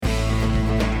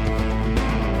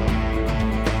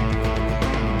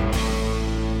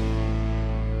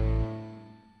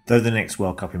Though the next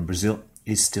World Cup in Brazil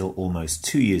is still almost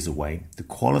 2 years away, the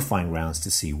qualifying rounds to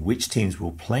see which teams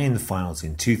will play in the finals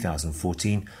in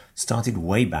 2014 started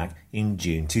way back in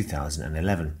June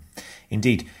 2011.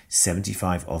 Indeed,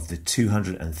 75 of the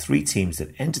 203 teams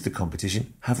that entered the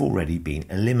competition have already been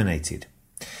eliminated.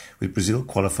 With Brazil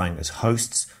qualifying as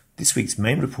hosts, this week's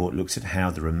main report looks at how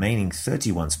the remaining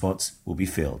 31 spots will be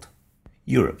filled.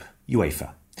 Europe,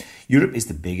 UEFA. Europe is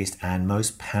the biggest and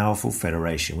most powerful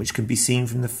federation, which can be seen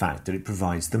from the fact that it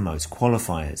provides the most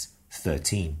qualifiers,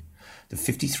 13. The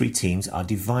 53 teams are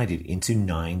divided into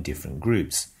 9 different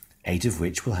groups, 8 of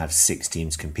which will have 6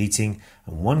 teams competing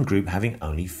and 1 group having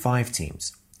only 5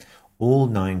 teams. All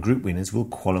 9 group winners will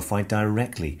qualify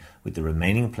directly, with the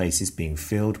remaining places being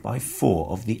filled by 4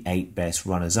 of the 8 best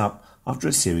runners-up after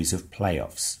a series of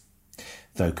playoffs.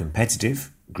 Though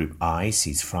competitive, Group I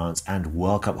sees France and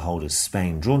World Cup holders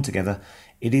Spain drawn together,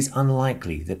 it is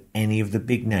unlikely that any of the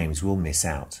big names will miss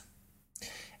out.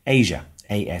 Asia,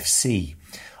 AFC.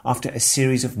 After a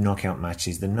series of knockout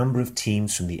matches, the number of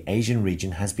teams from the Asian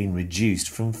region has been reduced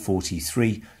from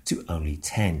 43 to only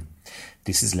 10.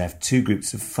 This has left 2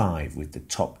 groups of 5, with the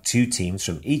top 2 teams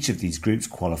from each of these groups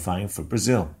qualifying for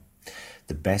Brazil.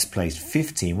 The best placed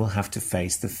 5th team will have to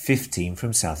face the 5th team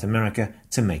from South America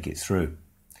to make it through.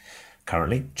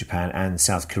 Currently, Japan and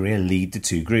South Korea lead the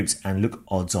 2 groups and look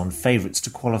odds-on favourites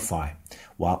to qualify,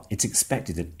 while it's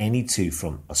expected that any 2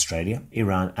 from Australia,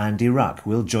 Iran and Iraq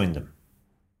will join them.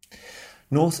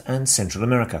 North and Central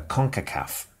America,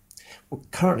 CONCACAF. Well,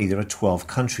 currently there are 12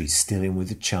 countries still in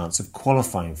with a chance of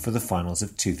qualifying for the finals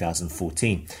of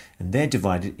 2014, and they're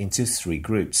divided into 3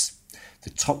 groups.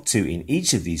 The top 2 in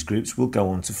each of these groups will go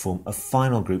on to form a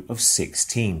final group of 6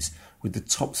 teams, with the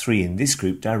top 3 in this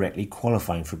group directly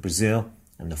qualifying for Brazil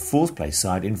and the 4th place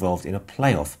side involved in a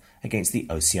playoff against the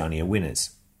Oceania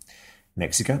winners.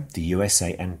 Mexico, the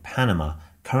USA and Panama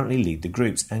currently lead the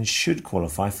groups and should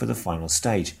qualify for the final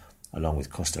stage, along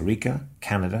with Costa Rica,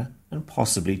 Canada and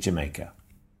possibly Jamaica.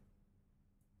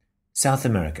 South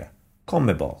America,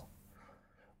 CONMEBOL.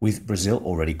 With Brazil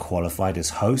already qualified as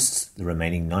hosts, the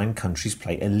remaining 9 countries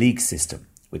play a league system,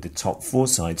 with the top 4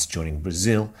 sides joining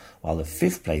Brazil, while the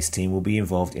 5th place team will be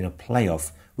involved in a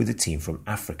playoff with a team from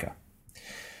Africa.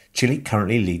 Chile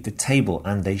currently lead the table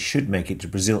and they should make it to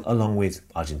Brazil along with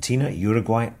Argentina,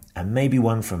 Uruguay and maybe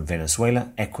one from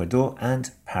Venezuela, Ecuador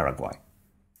and Paraguay.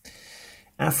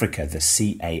 Africa, the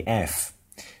CAF.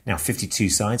 Now 52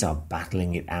 sides are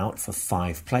battling it out for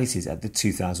 5 places at the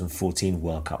 2014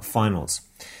 World Cup finals.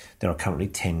 There are currently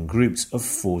 10 groups of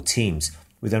 4 teams,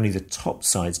 with only the top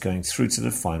sides going through to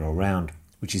the final round,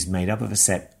 which is made up of a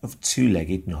set of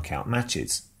 2-legged knockout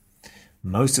matches.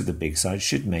 Most of the big sides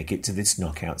should make it to this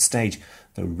knockout stage,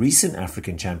 though recent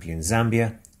African champion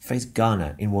Zambia face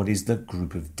Ghana in what is the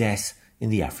group of death in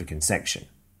the African section.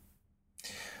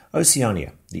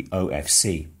 Oceania, the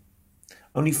OFC.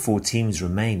 Only 4 teams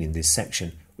remain in this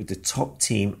section, with the top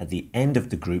team at the end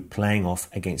of the group playing off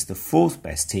against the 4th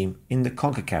best team in the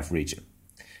CONCACAF region.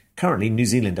 Currently, New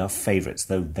Zealand are favourites,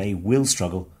 though they will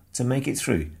struggle to make it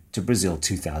through to Brazil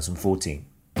 2014.